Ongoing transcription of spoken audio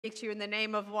Speak to you in the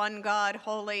name of one God,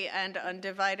 holy and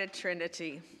undivided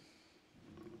Trinity.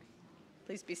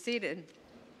 Please be seated.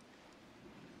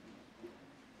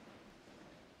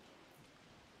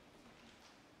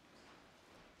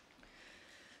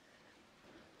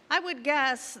 I would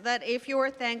guess that if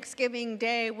your Thanksgiving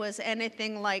Day was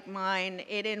anything like mine,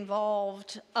 it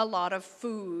involved a lot of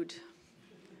food.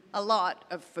 A lot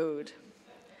of food.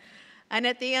 And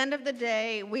at the end of the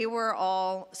day, we were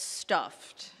all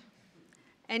stuffed.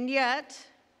 And yet,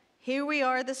 here we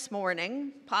are this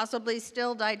morning, possibly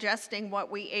still digesting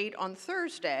what we ate on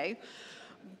Thursday,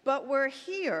 but we're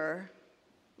here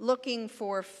looking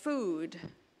for food,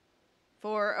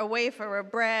 for a wafer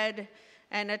of bread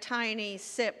and a tiny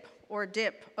sip or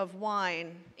dip of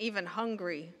wine, even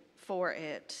hungry for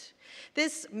it.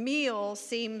 This meal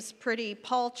seems pretty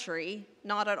paltry,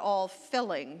 not at all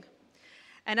filling.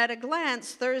 And at a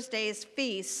glance, Thursday's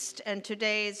feast and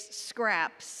today's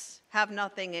scraps have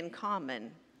nothing in common.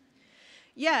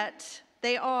 Yet,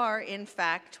 they are, in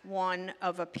fact, one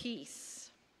of a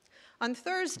piece. On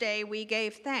Thursday, we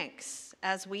gave thanks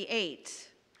as we ate.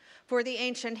 For the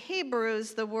ancient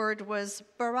Hebrews, the word was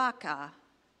barakah,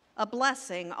 a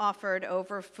blessing offered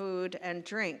over food and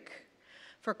drink.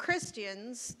 For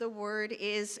Christians, the word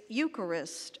is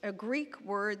Eucharist, a Greek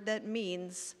word that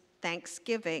means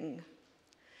thanksgiving.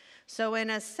 So in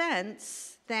a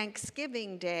sense,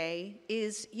 Thanksgiving Day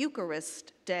is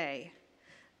Eucharist Day,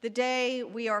 the day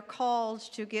we are called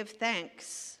to give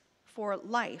thanks for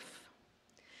life.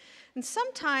 And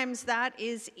sometimes that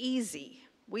is easy.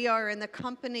 We are in the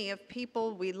company of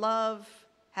people we love,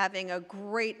 having a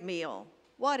great meal.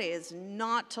 What is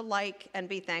not to like and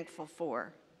be thankful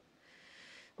for?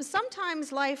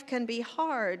 Sometimes life can be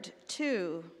hard,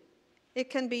 too. It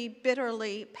can be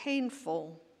bitterly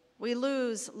painful. We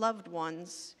lose loved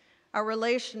ones. Our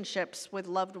relationships with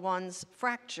loved ones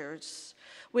fractures.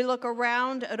 We look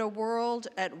around at a world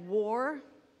at war,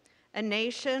 a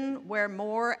nation where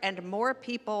more and more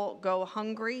people go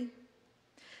hungry.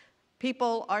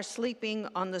 People are sleeping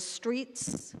on the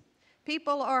streets.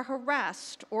 People are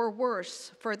harassed or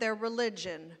worse for their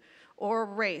religion or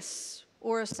race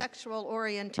or sexual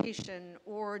orientation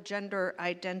or gender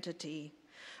identity.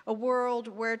 A world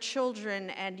where children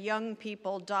and young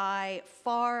people die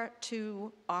far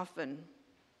too often.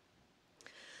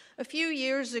 A few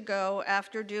years ago,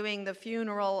 after doing the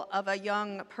funeral of a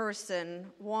young person,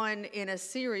 one in a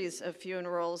series of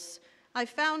funerals, I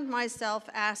found myself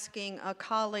asking a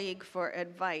colleague for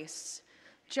advice.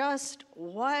 Just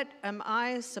what am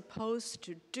I supposed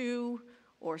to do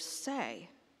or say?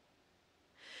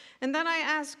 And then I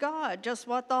asked God just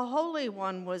what the Holy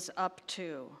One was up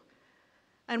to.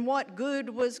 And what good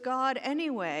was God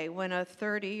anyway when a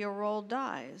 30-year-old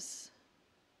dies?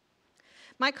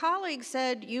 My colleague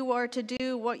said, you are to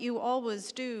do what you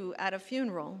always do at a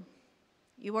funeral.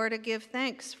 You are to give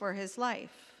thanks for his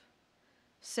life,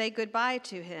 say goodbye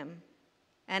to him,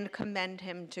 and commend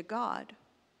him to God.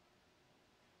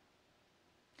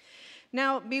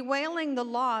 Now, bewailing the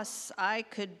loss I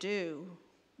could do.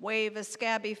 Wave a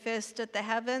scabby fist at the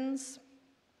heavens,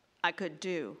 I could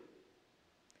do.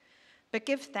 But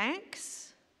give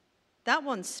thanks? That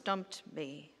one stumped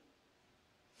me.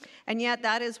 And yet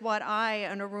that is what I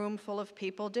and a room full of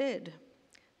people did.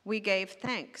 We gave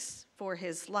thanks for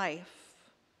his life.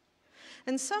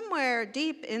 And somewhere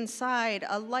deep inside,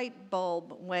 a light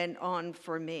bulb went on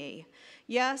for me.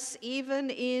 Yes, even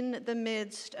in the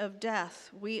midst of death,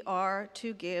 we are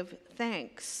to give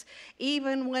thanks.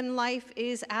 Even when life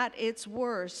is at its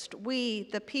worst, we,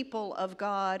 the people of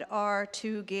God, are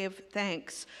to give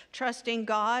thanks, trusting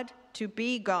God to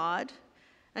be God,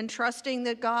 and trusting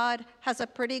that God has a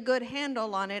pretty good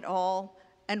handle on it all,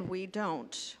 and we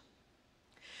don't.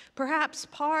 Perhaps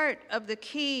part of the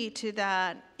key to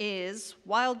that is,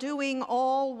 while doing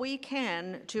all we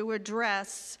can to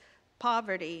address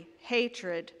poverty,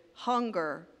 hatred,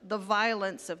 hunger, the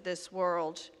violence of this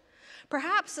world,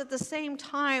 perhaps at the same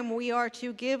time we are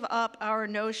to give up our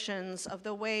notions of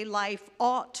the way life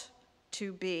ought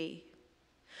to be,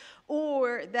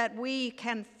 or that we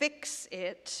can fix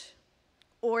it,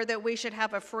 or that we should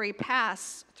have a free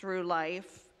pass through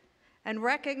life, and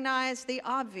recognize the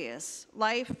obvious.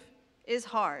 Life is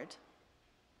hard.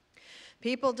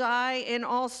 People die in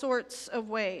all sorts of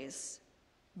ways,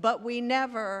 but we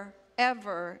never,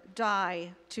 ever die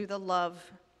to the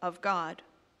love of God.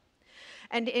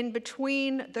 And in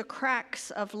between the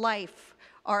cracks of life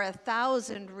are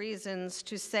 1,000 reasons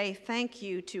to say thank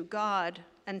you to God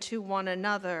and to one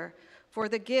another for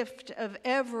the gift of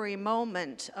every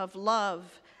moment of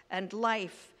love and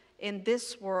life in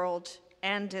this world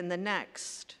and in the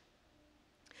next.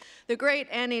 The great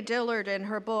Annie Dillard, in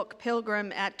her book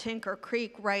Pilgrim at Tinker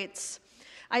Creek, writes,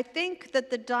 "I think that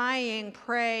the dying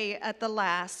pray at the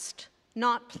last,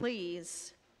 not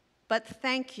please, but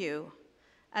thank you,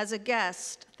 as a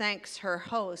guest thanks her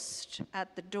host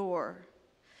at the door.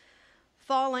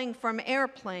 Falling from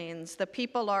airplanes, the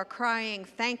people are crying,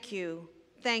 thank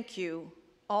you,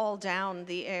 all down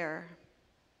the air."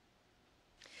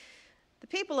 The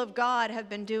people of God have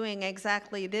been doing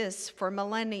exactly this for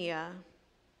millennia.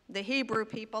 The Hebrew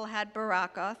people had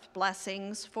barakath,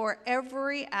 blessings, for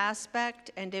every aspect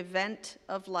and event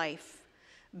of life.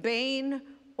 Bane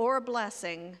or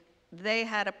blessing, they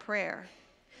had a prayer.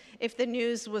 If the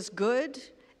news was good,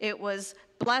 it was,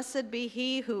 "Blessed be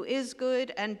he who is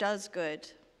good and does good."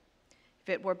 If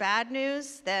it were bad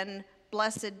news, then,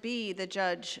 "Blessed be the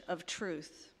judge of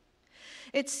truth."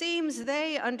 It seems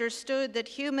they understood that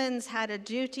humans had a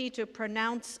duty to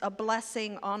pronounce a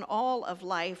blessing on all of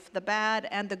life, the bad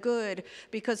and the good,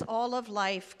 because all of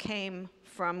life came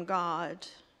from God.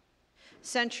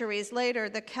 Centuries later,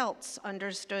 the Celts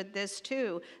understood this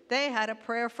too. They had a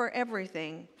prayer for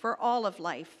everything, for all of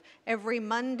life, every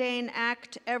mundane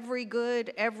act, every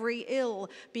good, every ill,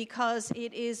 because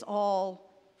it is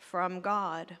all from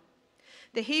God.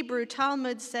 The Hebrew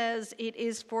Talmud says it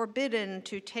is forbidden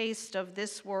to taste of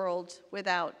this world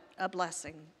without a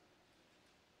blessing.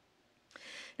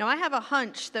 Now, I have a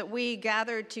hunch that we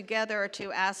gathered together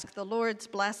to ask the Lord's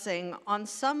blessing on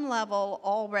some level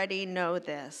already know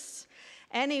this.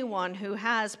 Anyone who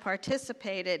has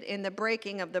participated in the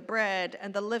breaking of the bread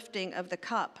and the lifting of the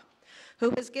cup, who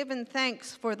has given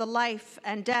thanks for the life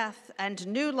and death and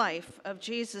new life of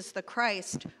Jesus the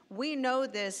Christ, we know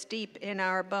this deep in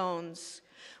our bones.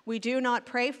 We do not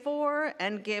pray for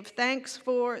and give thanks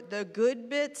for the good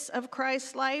bits of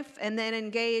Christ's life and then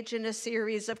engage in a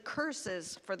series of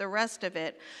curses for the rest of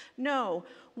it. No,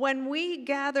 when we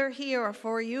gather here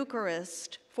for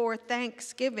Eucharist, for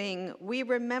Thanksgiving, we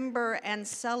remember and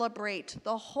celebrate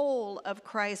the whole of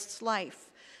Christ's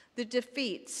life, the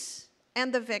defeats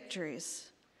and the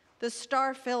victories, the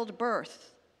star-filled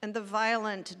birth and the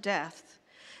violent death,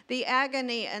 the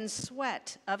agony and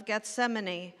sweat of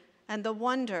Gethsemane and the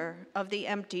wonder of the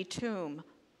empty tomb,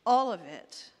 all of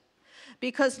it.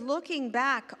 Because looking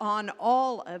back on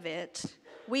all of it,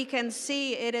 we can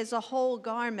see it is a whole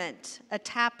garment, a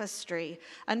tapestry,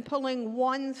 and pulling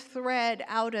one thread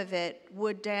out of it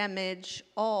would damage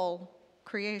all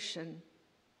creation.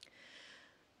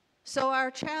 So our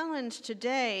challenge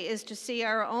today is to see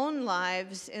our own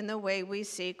lives in the way we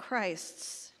see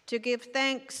Christ's, to give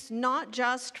thanks not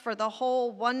just for the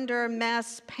whole wonder,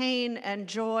 mess, pain, and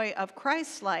joy of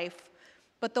Christ's life,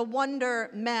 but the wonder,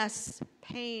 mess,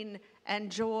 pain,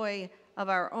 and joy of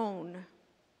our own.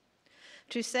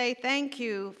 To say thank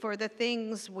you for the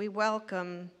things we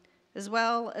welcome, as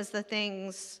well as the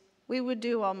things we would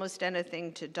do almost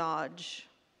anything to dodge.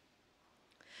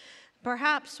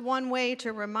 Perhaps one way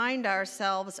to remind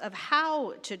ourselves of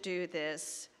how to do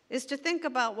this is to think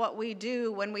about what we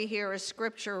do when we hear a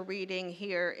scripture reading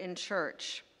here in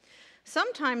church.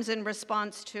 Sometimes in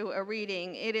response to a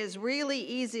reading, it is really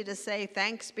easy to say,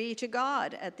 "Thanks be to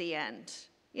God" at the end.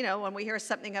 You know, when we hear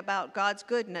something about God's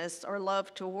goodness or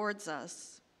love towards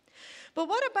us. But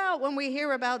what about when we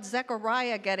hear about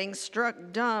Zechariah getting struck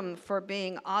dumb for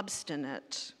being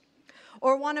obstinate?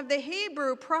 Or one of the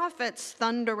Hebrew prophets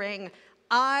thundering,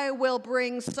 "I will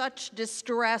bring such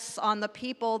distress on the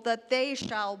people that they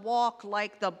shall walk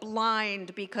like the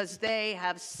blind because they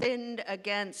have sinned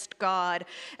against God,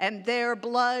 and their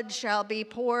blood shall be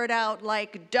poured out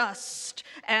like dust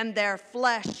and their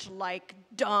flesh like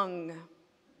dung."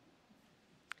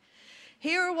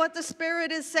 Hear what the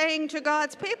Spirit is saying to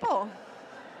God's people,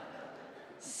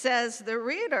 says the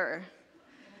reader.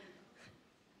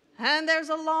 And there's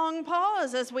a long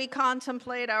pause as we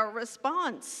contemplate our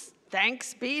response.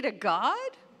 Thanks be to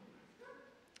God?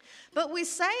 But we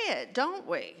say it, don't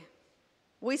we?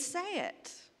 We say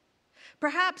it.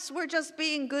 Perhaps we're just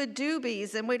being good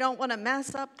doobies and we don't want to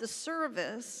mess up the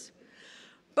service.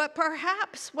 But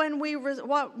perhaps when we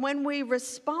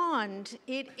respond,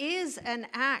 it is an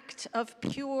act of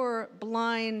pure,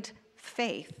 blind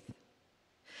faith.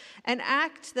 An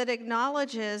act that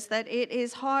acknowledges that it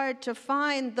is hard to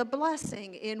find the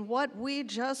blessing in what we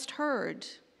just heard,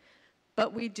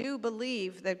 but we do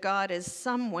believe that God is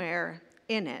somewhere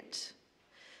in it,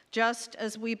 just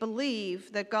as we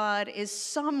believe that God is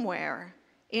somewhere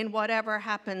in whatever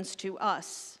happens to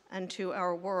us and to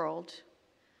our world.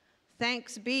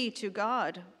 Thanks be to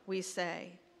God, we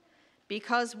say,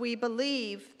 because we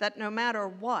believe that no matter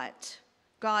what,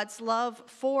 God's love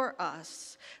for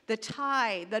us, the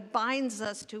tie that binds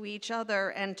us to each other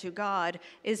and to God,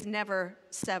 is never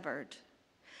severed.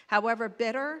 However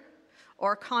bitter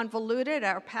or convoluted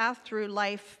our path through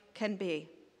life can be,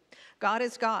 God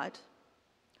is God.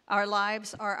 Our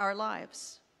lives are our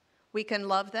lives. We can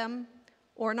love them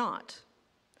or not,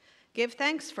 give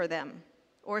thanks for them,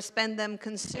 or spend them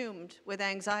consumed with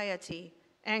anxiety,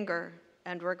 anger,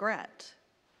 and regret.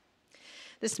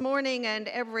 This morning and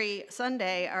every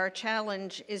Sunday, our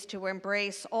challenge is to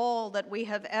embrace all that we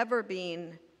have ever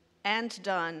been and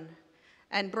done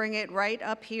and bring it right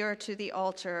up here to the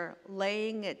altar,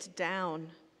 laying it down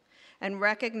and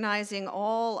recognizing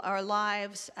all our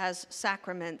lives as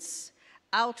sacraments,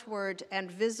 outward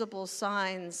and visible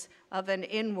signs of an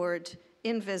inward,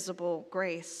 invisible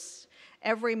grace.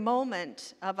 Every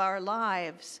moment of our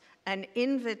lives an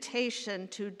invitation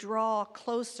to draw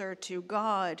closer to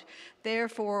God,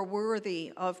 therefore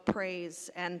worthy of praise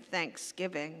and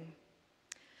thanksgiving.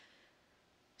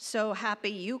 So happy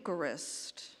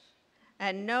Eucharist,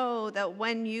 and know that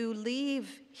when you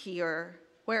leave here,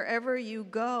 wherever you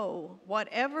go,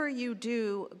 whatever you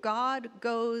do, God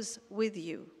goes with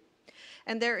you.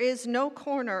 And there is no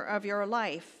corner of your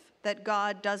life that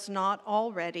God does not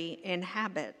already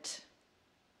inhabit.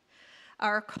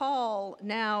 Our call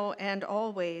now and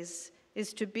always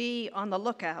is to be on the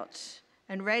lookout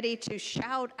and ready to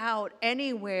shout out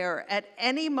anywhere at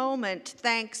any moment,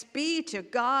 thanks be to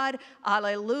God,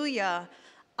 alleluia,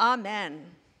 amen.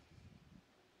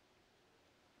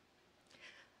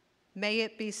 May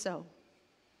it be so.